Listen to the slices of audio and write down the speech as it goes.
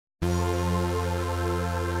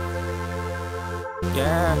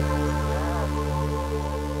Yeah.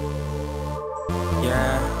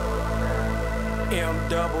 Yeah.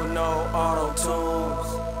 Dubble, no auto tunes.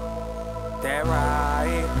 That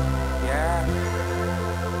right. Yeah.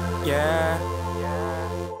 Yeah.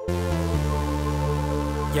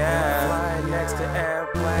 Yeah. Flying next to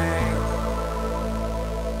airplane.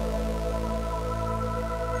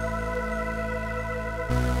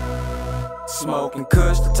 Smoking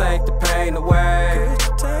kush to take the pain away.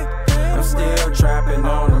 I'm still trapping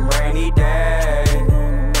on them rainy days.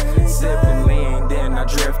 Sipping lean, then I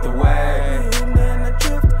drift away.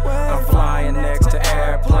 I'm flying next to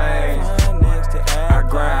airplanes. I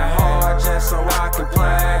grind hard just so I can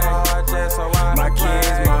play. My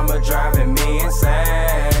kids' mama driving me insane.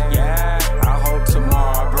 I hope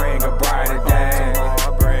tomorrow bring a brighter day.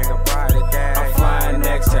 I'm flying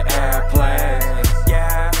next to airplanes.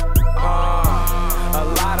 A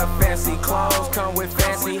lot of fancy clothes come with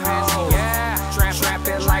fancy hoes.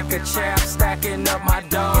 Trapping like a champ, stacking up my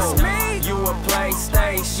dough. You a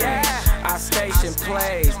PlayStation, I station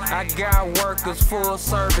plays. I got workers full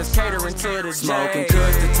service, catering to the smoking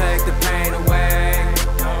kush to take the pain away.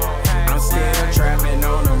 I'm still trapping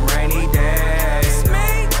on them rainy days.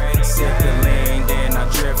 Sipping lean, then I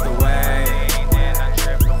drift away.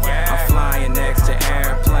 I'm flying next to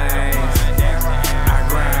airplanes. I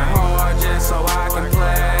grind hard just so I can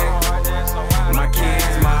play. My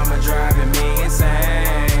kids' mama driving me insane.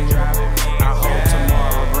 I hope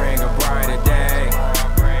tomorrow bring a brighter day.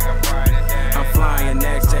 I'm flying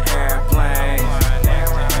next to airplanes.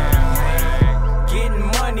 Getting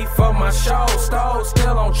money for my show, stove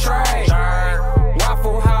still on trade.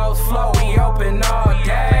 Waffle House flow, we open all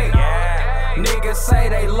day. Niggas say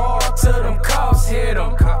they loyal to them cuffs, hit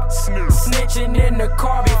them. Snitching in the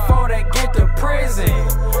car before they get to prison.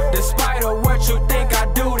 Despite of what you think, I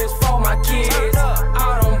do this for my kids.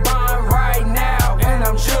 Out on bond right now, and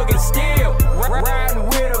I'm jugging still. Riding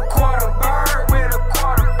with a quarter bird.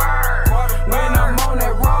 When I'm on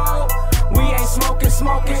that road, we ain't smoking.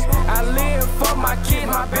 I live for my kid,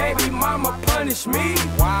 my baby mama punish me.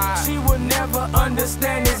 She will never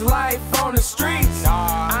understand this life on the streets.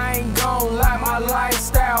 I ain't gon' lie, my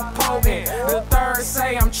lifestyle potent. The third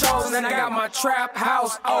say I'm chosen, and I got my trap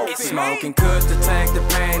house open. Smoking kush to take the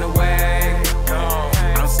pain away.